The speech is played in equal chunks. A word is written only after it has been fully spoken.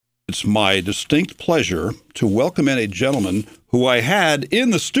It's my distinct pleasure to welcome in a gentleman who I had in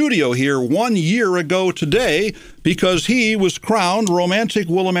the studio here 1 year ago today because he was crowned Romantic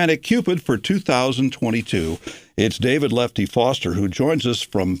Willimantic Cupid for 2022. It's David Lefty Foster, who joins us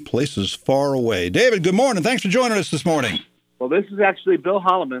from places far away. David, good morning. Thanks for joining us this morning. Well, this is actually Bill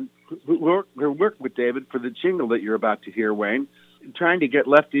Holloman, who worked with David for the jingle that you're about to hear, Wayne, trying to get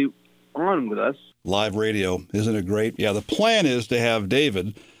Lefty on with us. Live radio, isn't it great? Yeah, the plan is to have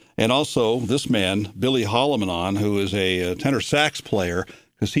David and also this man, Billy Holloman, on, who is a tenor sax player,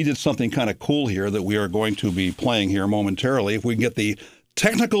 because he did something kind of cool here that we are going to be playing here momentarily, if we can get the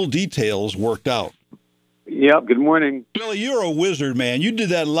technical details worked out. Yep, good morning. Billy, you're a wizard, man. You did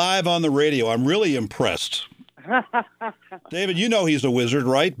that live on the radio. I'm really impressed. David, you know he's a wizard,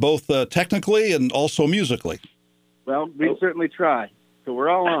 right? Both technically and also musically. Well, we certainly try, so we're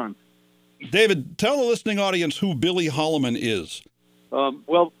all on. David, tell the listening audience who Billy Holloman is.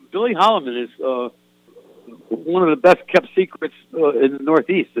 Well, Billy Holloman is one of the best-kept secrets in the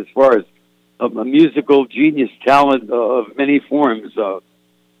Northeast as far as a musical genius talent of many forms.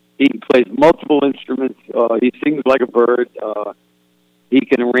 He plays multiple instruments. He sings like a bird. He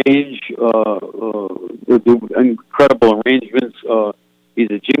can arrange, do incredible arrangements.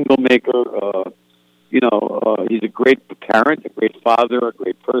 He's a jingle maker. He's a great parent, a great father, a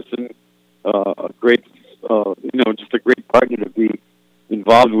great person, just a great partner to be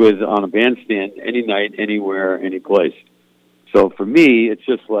involved with on a bandstand any night, anywhere, any place. So for me, it's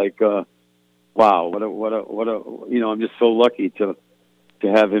just like, wow, what a, I'm just so lucky to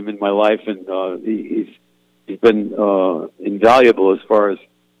have him in my life, and he's been invaluable as far as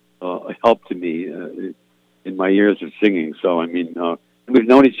help to me in my years of singing. So, I mean, we've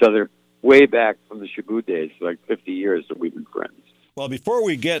known each other way back from the Shaboo days, like 50 years that we've been friends. Well, before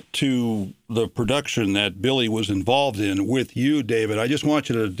we get to the production that Billy was involved in with you, David, I just want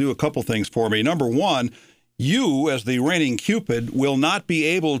you to do a couple things for me. Number one, you, as the reigning Cupid, will not be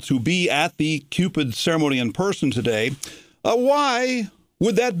able to be at the Cupid ceremony in person today. Why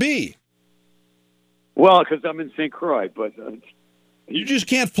would that be? Well, because I'm in St. Croix, but... you just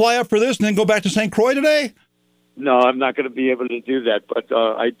can't fly up for this and then go back to St. Croix today? No, I'm not going to be able to do that, but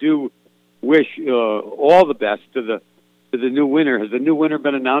I do wish all the best to the new winner. Has the new winner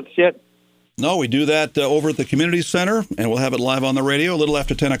been announced yet? No, we do that over at the community center, and we'll have it live on the radio a little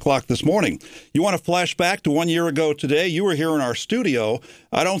after 10 o'clock this morning. You want to flash back to 1 year ago today? You were here in our studio.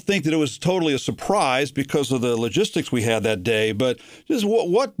 I don't think that it was totally a surprise because of the logistics we had that day, but just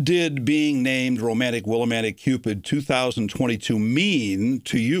what did being named Romantic Willimantic Cupid 2022 mean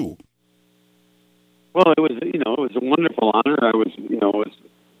to you? Well, it was a wonderful honor. I was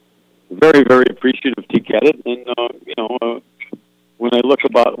very, very appreciative to get it, and when I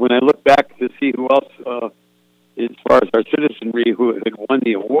look back to see who else, as far as our citizenry who had won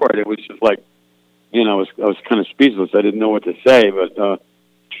the award, it was just like, I was kind of speechless. I didn't know what to say, but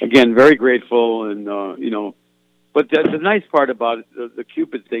again, very grateful, and But the nice part about it, the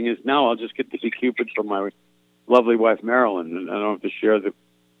Cupid thing is now I'll just get to be Cupid for my lovely wife Marilyn, and I don't have to share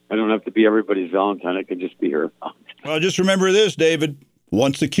I don't have to be everybody's Valentine. I can just be her. Well, just remember this, David.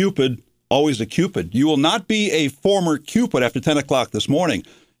 Once a Cupid, always a Cupid. You will not be a former Cupid after 10 o'clock this morning.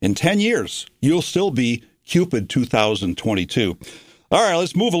 In 10 years, you'll still be Cupid 2022. All right,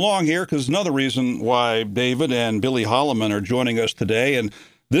 let's move along here, because another reason why David and Billy Holloman are joining us today, and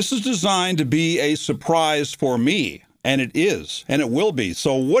this is designed to be a surprise for me, and it is, and it will be.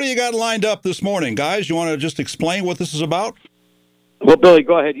 So what do you got lined up this morning, guys? You want to just explain what this is about? Well, Billy,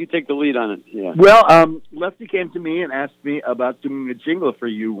 go ahead. You take the lead on it. Yeah. Well, Lefty came to me and asked me about doing a jingle for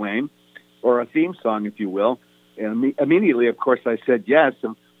you, Wayne, or a theme song, if you will. And immediately, of course, I said yes,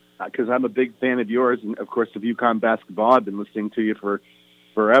 because I'm a big fan of yours, and, of course, of UConn basketball. I've been listening to you for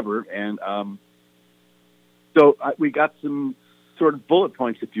forever. And so we got some sort of bullet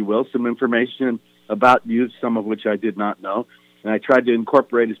points, if you will, some information about you, some of which I did not know. And I tried to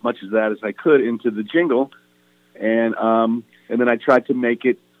incorporate as much of that as I could into the jingle. And then I tried to make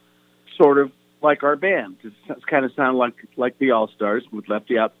it sort of like our band. It kind of sound like the All-Stars with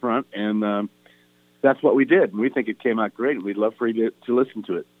Lefty out front, and that's what we did. And we think it came out great, and we'd love for you to listen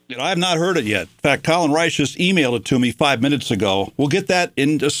to it. I have not heard it yet. In fact, Colin Rice just emailed it to me 5 minutes ago. We'll get that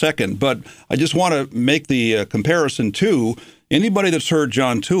in a second, but I just want to make the comparison to anybody that's heard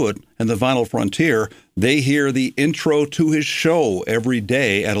John Tewitt and the Vinyl Frontier. They hear the intro to his show every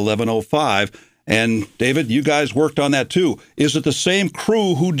day at 11:05. And, David, you guys worked on that, too. Is it the same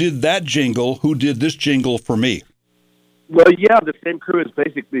crew who did that jingle who did this jingle for me? Well, yeah, the same crew is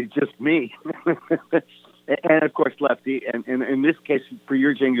basically just me. And, of course, Lefty. And in this case, for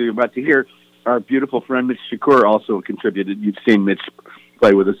your jingle you're about to hear, our beautiful friend Mitch Shakur also contributed. You've seen Mitch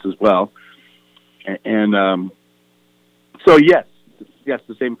play with us as well. And so yes,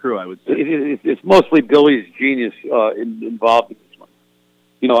 the same crew, I would say. It's mostly Billy's genius involved in this one.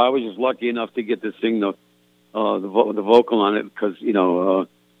 You know, I was just lucky enough to get to sing the vocal on it because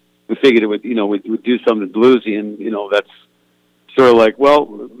we figured it would we'd do something bluesy, and that's sort of like,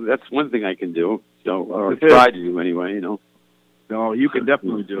 well, that's one thing I can do, or try to do anyway. No, you can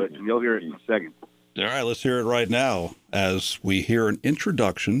definitely do it, and you'll hear it in a second. All right, let's hear it right now as we hear an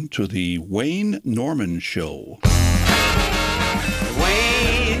introduction to the Wayne Norman Show.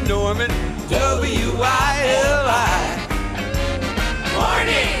 Wayne Norman, W-I-L-I.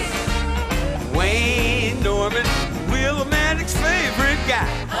 Mornings. Wayne Norman, Willimantic's favorite guy.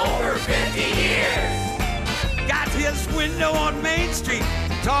 Over 50 years. Got his window on Main Street,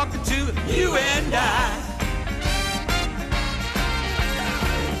 talking to you and I.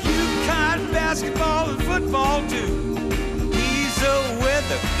 UConn basketball and football too. He's a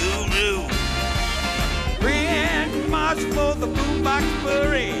weather guru. Grand Marshal for the Boombox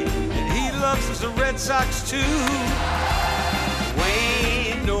Parade, and he loves the Red Sox too.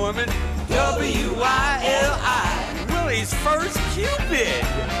 Wayne Norman, W-I-L-I, Willie's first Cupid.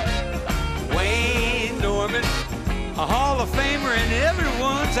 Wayne Norman, a Hall of Famer in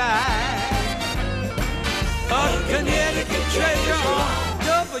everyone's eye. A Connecticut treasure on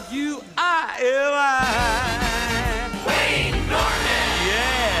W-I-L-I. Wayne Norman.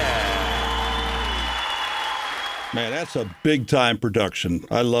 Yeah. Man, that's a big-time production.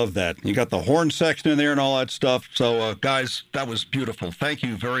 I love that. You got the horn section in there and all that stuff. So, guys, that was beautiful. Thank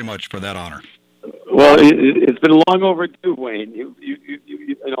you very much for that honor. Well, it's been long overdue, Wayne.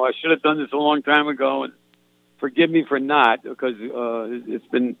 I should have done this a long time ago, and forgive me for not, because it's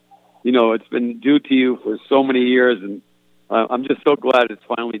been due to you for so many years, and I'm just so glad it's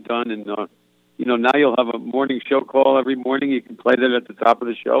finally done. And now you'll have a morning show call every morning. You can play that at the top of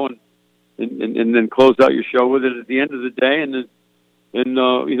the show, and then close out your show with it at the end of the day, and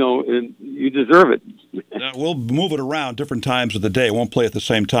you deserve it. We'll move it around different times of the day. Won't play at the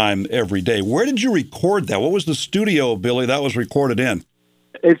same time every day. Where did you record that? What was the studio, Billy, that was recorded in?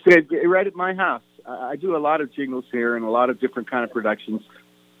 It's right at my house. I do a lot of jingles here and a lot of different kind of productions.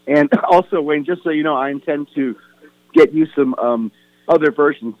 And also, Wayne, just so you know, I intend to get you some other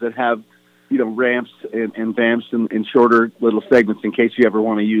versions that have, ramps and vamps and shorter little segments in case you ever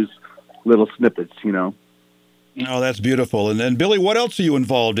want to use little snippets, Oh, that's beautiful. And then, Billy, what else are you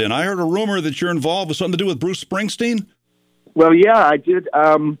involved in? I heard a rumor that you're involved with something to do with Bruce Springsteen. Well, yeah, I did.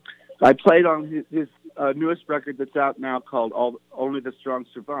 I played on his newest record that's out now called Only the Strong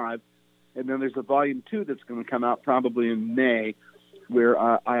Survive. And then there's a volume 2 that's going to come out probably in May, where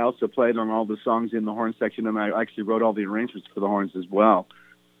I also played on all the songs in the horn section, and I actually wrote all the arrangements for the horns as well.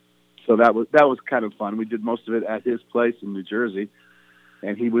 So that was kind of fun. We did most of it at his place in New Jersey,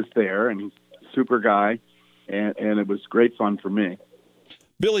 and he was there, and he's a super guy, and it was great fun for me.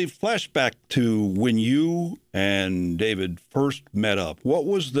 Billy, flashback to when you and David first met up. What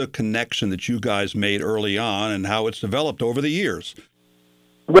was the connection that you guys made early on, and how it's developed over the years?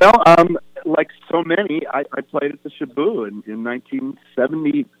 Well, like so many, I played at the Shaboo in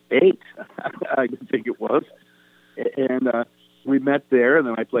 1978, I think it was. And we met there, and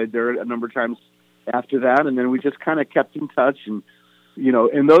then I played there a number of times after that, and then we just kind of kept in touch. And,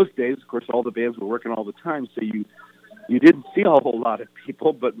 in those days, of course, all the bands were working all the time, so you didn't see a whole lot of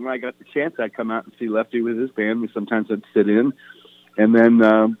people, but when I got the chance, I'd come out and see Lefty with his band. Sometimes I'd sit in, and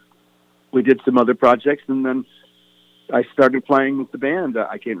then we did some other projects, and then I started playing with the band.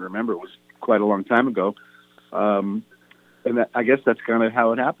 I can't remember. It was quite a long time ago. And I guess that's kind of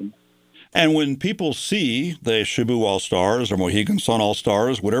how it happened. And when people see the Shaboo All-Stars or Mohegan Sun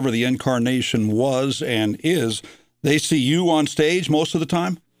All-Stars, whatever the incarnation was and is, they see you on stage most of the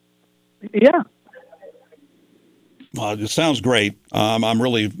time? Yeah. It sounds great. I'm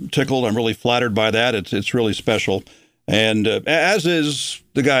really tickled. I'm really flattered by that. It's really special. And as is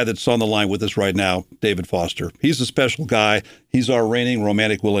the guy that's on the line with us right now, David Foster. He's a special guy. He's our reigning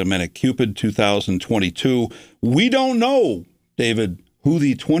romantic Willimantic Cupid 2022. We don't know, David, who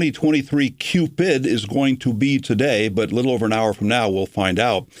the 2023 Cupid is going to be today, but a little over an hour from now, we'll find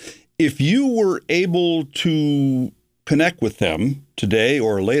out. If you were able to connect with them today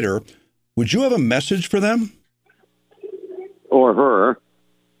or later, would you have a message for them? Or her.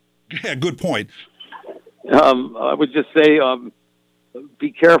 Yeah, good point. I would just say,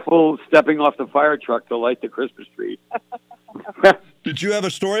 be careful stepping off the fire truck to light the Christmas tree. Did you have a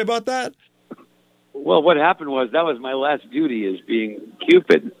story about that? Well, what happened was that was my last duty as being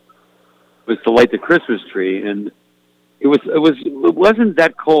Cupid, was to light the Christmas tree, and it wasn't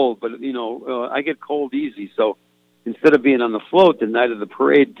that cold, but I get cold easy, so instead of being on the float the night of the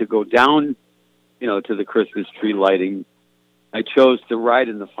parade to go down, to the Christmas tree lighting, I chose to ride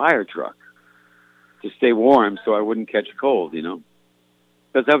in the fire truck to stay warm so I wouldn't catch cold,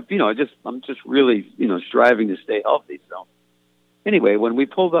 because I'm just really, striving to stay healthy. So anyway, when we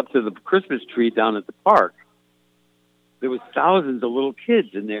pulled up to the Christmas tree down at the park, there was thousands of little kids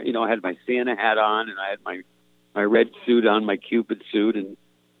in there. I had my Santa hat on, and I had my red suit on, my Cupid suit, and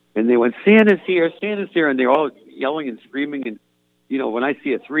they went, Santa's here, and they're all yelling and screaming. And, when I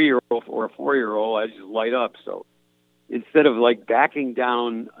see a 3-year-old or a 4-year-old, I just light up. So instead of like backing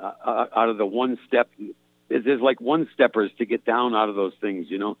down out of the one step, there's like one steppers to get down out of those things,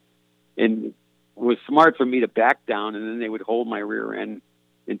 and it was smart for me to back down, and then they would hold my rear end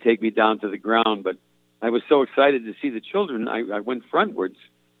and take me down to the ground. But I was so excited to see the children, I went frontwards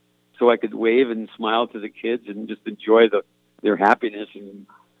so I could wave and smile to the kids and just enjoy their happiness.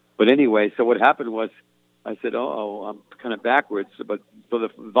 But anyway, so what happened was I said, I'm kind of backwards. But so the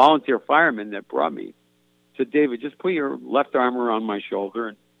volunteer fireman that brought me said, David, just put your left arm around my shoulder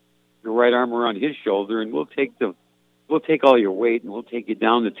and your right arm around his shoulder, and we'll take all your weight and we'll take you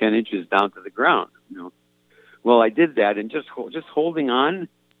down to 10 inches down to the ground. Well, I did that, and just holding on,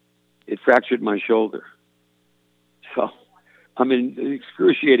 it fractured my shoulder. So I'm in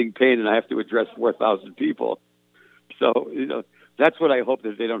excruciating pain, and I have to address 4,000 people. So, that's what I hope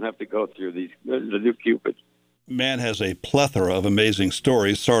that they don't have to go through, the new Cupid. Man has a plethora of amazing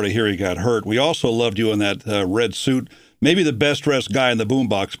stories. Sorry to hear he got hurt. We also loved you in that red suit. Maybe the best-dressed guy in the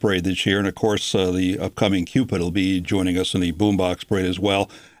Boombox Parade this year. And, of course, the upcoming Cupid will be joining us in the Boombox Parade as well,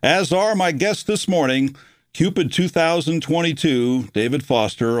 as are my guests this morning, Cupid 2022, David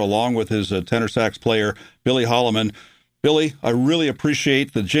Foster, along with his tenor sax player, Billy Holloman. Billy, I really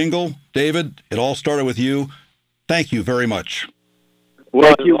appreciate the jingle. David, it all started with you. Thank you very much.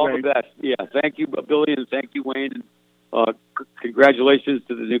 Well, thank you, all Wayne. The best. Yeah, thank you, Billy, and thank you, Wayne. And congratulations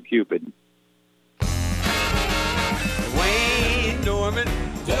to the new Cupid. Wayne Norman,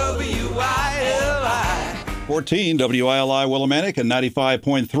 WILI. 14 WILI Willimantic and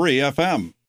 95.3 FM.